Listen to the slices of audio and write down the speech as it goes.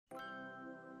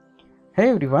Hey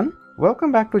everyone,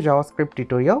 welcome back to JavaScript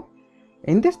tutorial.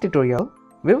 In this tutorial,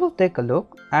 we will take a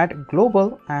look at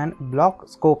global and block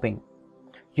scoping.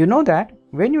 You know that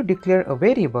when you declare a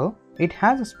variable, it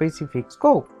has a specific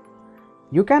scope.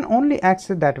 You can only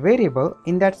access that variable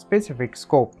in that specific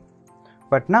scope.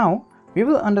 But now, we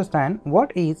will understand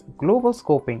what is global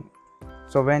scoping.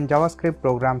 So when JavaScript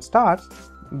program starts,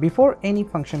 before any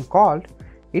function called,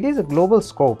 it is a global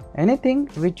scope. Anything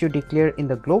which you declare in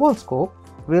the global scope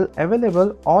will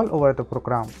available all over the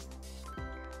program.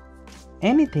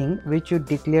 Anything which you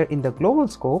declare in the global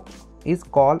scope is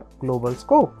called global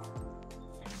scope.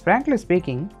 Frankly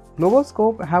speaking, global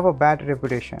scope have a bad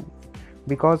reputation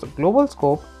because global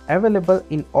scope available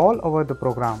in all over the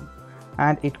program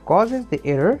and it causes the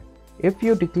error if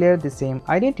you declare the same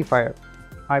identifier.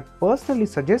 I personally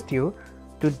suggest you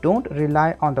to don't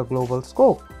rely on the global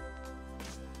scope.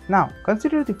 Now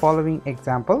consider the following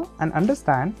example and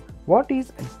understand what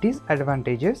is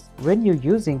disadvantages when you're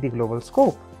using the global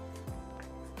scope.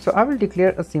 So I will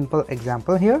declare a simple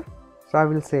example here. So I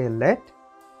will say let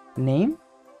name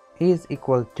is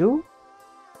equal to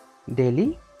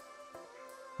daily.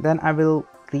 Then I will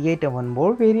create one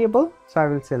more variable. So I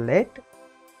will say let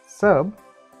sub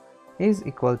is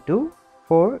equal to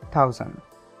 4000.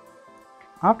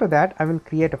 After that I will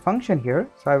create a function here.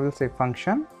 So I will say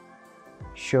function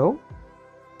show,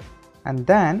 and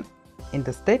then in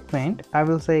the statement I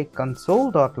will say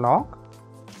console.log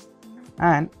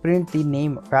and print the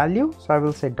name value. So I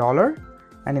will say $,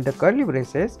 and in the curly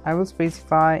braces I will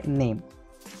specify name.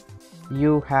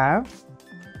 You have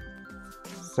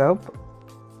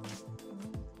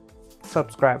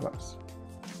subscribers.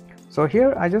 So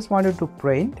here I just wanted to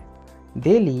print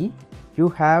daily you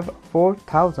have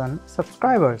 4000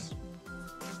 subscribers,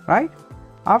 right?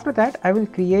 After that I will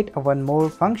create one more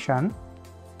function.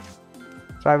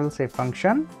 So I will say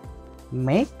function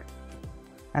make,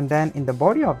 and then in the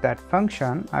body of that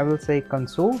function I will say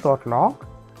console.log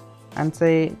and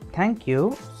say thank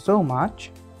you so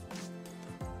much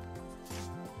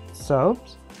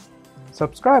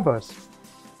subscribers.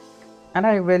 And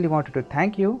I really wanted to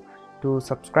thank you to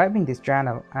subscribing this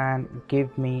channel and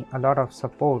give me a lot of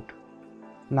support.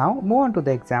 Now move on to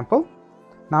the example.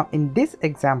 Now in this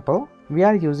example we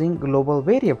are using global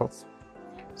variables.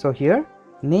 So here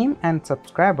name and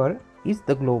subscriber is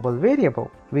the global variable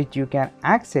which you can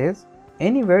access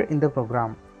anywhere in the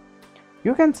program.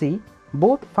 You can see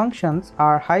both functions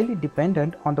are highly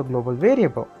dependent on the global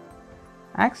variable.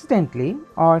 Accidentally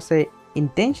or say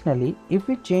intentionally, if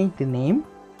we change the name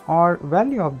or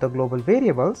value of the global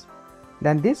variables,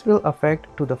 then this will affect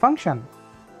to the function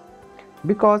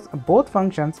because both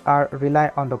functions are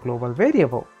rely on the global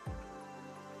variable.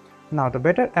 Now the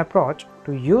better approach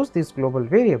to use this global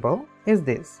variable is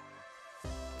this.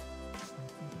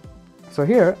 So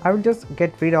here I will just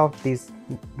get rid of these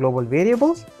global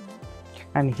variables,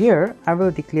 and here I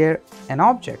will declare an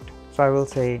object. So I will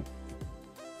say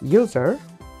user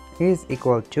is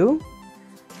equal to,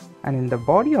 and in the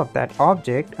body of that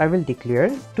object I will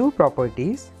declare two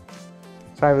properties.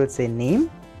 So I will say name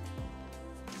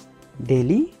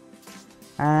daily,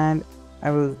 and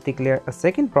I will declare a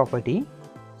second property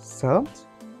subs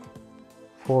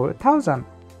 4000.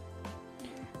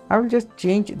 I will just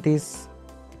change this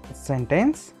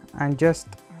sentence and just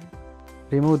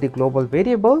remove the global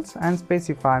variables and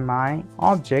specify my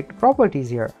object properties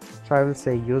here. So I will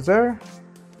say user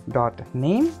dot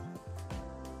name,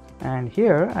 and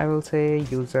here I will say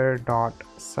user dot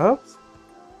subs,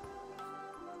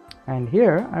 and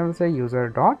here I will say user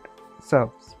dot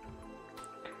subs.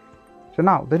 So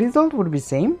now the result would be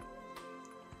same.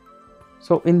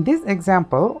 So in this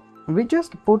example we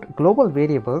just put global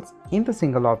variables in the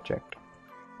single object.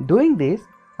 Doing this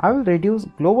I will reduce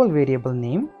global variable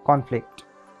name conflict.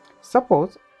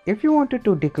 Suppose if you wanted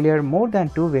to declare more than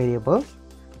two variables,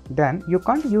 then you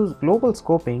can't use global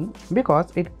scoping because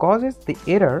it causes the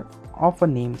error of a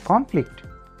name conflict.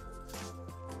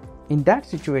 In that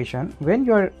situation, when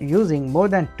you are using more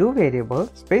than two variables,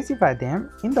 specify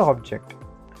them in the object.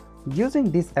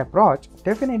 Using this approach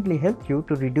definitely helps you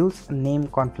to reduce name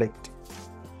conflict,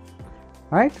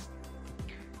 right?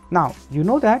 Now you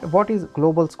know that what is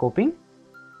global scoping.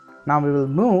 Now we will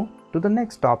move to the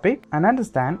next topic and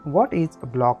understand what is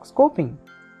block scoping.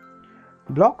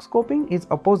 Block scoping is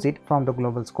opposite from the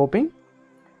global scoping.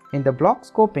 In the block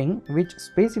scoping, which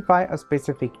specify a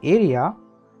specific area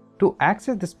to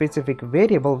access the specific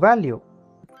variable value.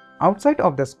 Outside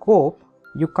of the scope,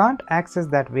 you can't access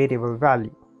that variable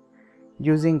value.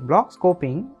 Using block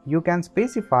scoping, you can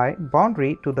specify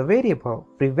boundary to the variable,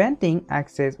 preventing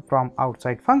access from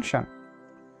outside function.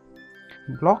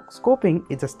 block scoping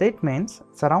is a statement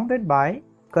surrounded by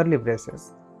curly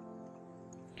braces.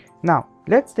 Now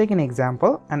let's take an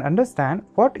example and understand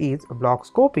what is block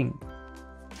scoping.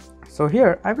 So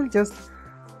here I will just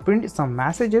print some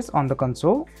messages on the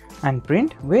console and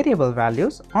print variable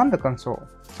values on the console.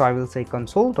 So I will say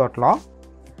console.log,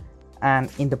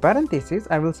 and in the parentheses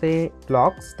I will say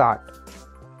block start.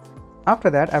 After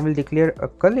that I will declare a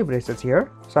curly braces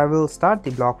here. So I will start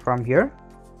the block from here,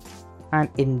 and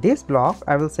in this block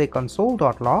I will say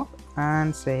console.log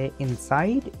and say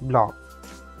inside block.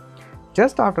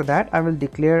 Just after that I will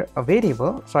declare a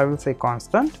variable. So I will say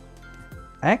constant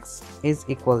x is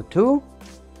equal to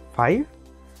 5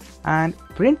 and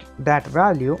print that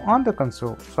value on the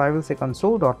console. So I will say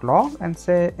console.log and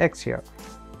say x here.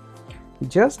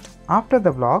 Just after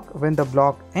the block, when the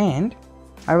block end,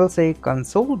 I will say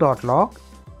console.log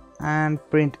and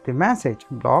print the message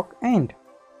block end.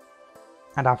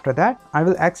 And after that I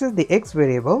will access the x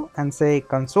variable and say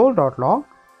console.log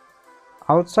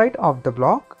outside of the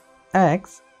block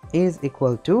x is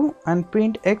equal to and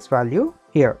print x value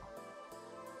here.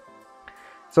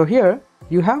 So here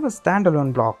you have a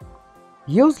standalone block.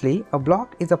 Usually a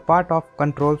block is a part of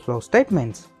control flow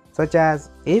statements such as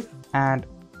if and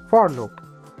for loop,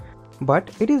 but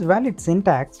it is valid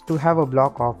syntax to have a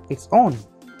block of its own.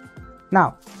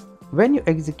 Now when you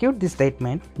execute this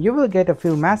statement, you will get a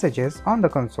few messages on the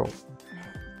console.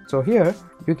 So here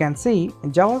you can see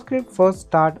JavaScript first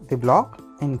start the block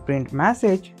and print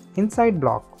message inside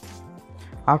block.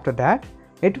 After that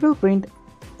it will print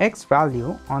x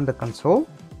value on the console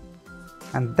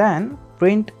and then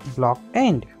print block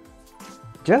end.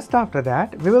 Just after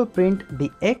that we will print the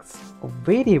x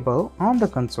variable on the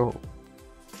console.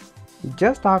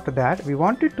 Just after that we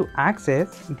wanted to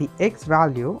access the x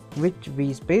value which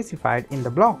we specified in the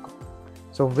block.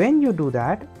 So when you do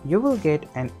that you will get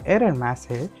an error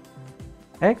message,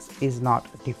 x is not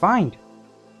defined.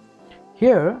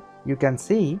 Here you can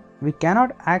see we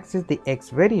cannot access the x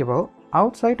variable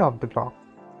outside of the block.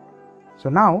 So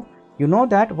now you know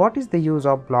that what is the use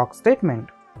of block statement.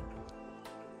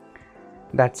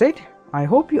 That's it. I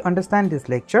hope you understand this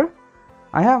lecture.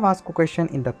 I have asked a question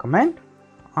in the comment.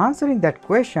 Answering that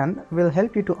question will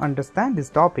help you to understand this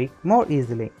topic more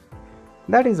easily.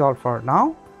 That is all for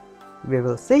now. We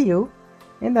will see you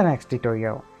in the next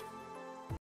tutorial.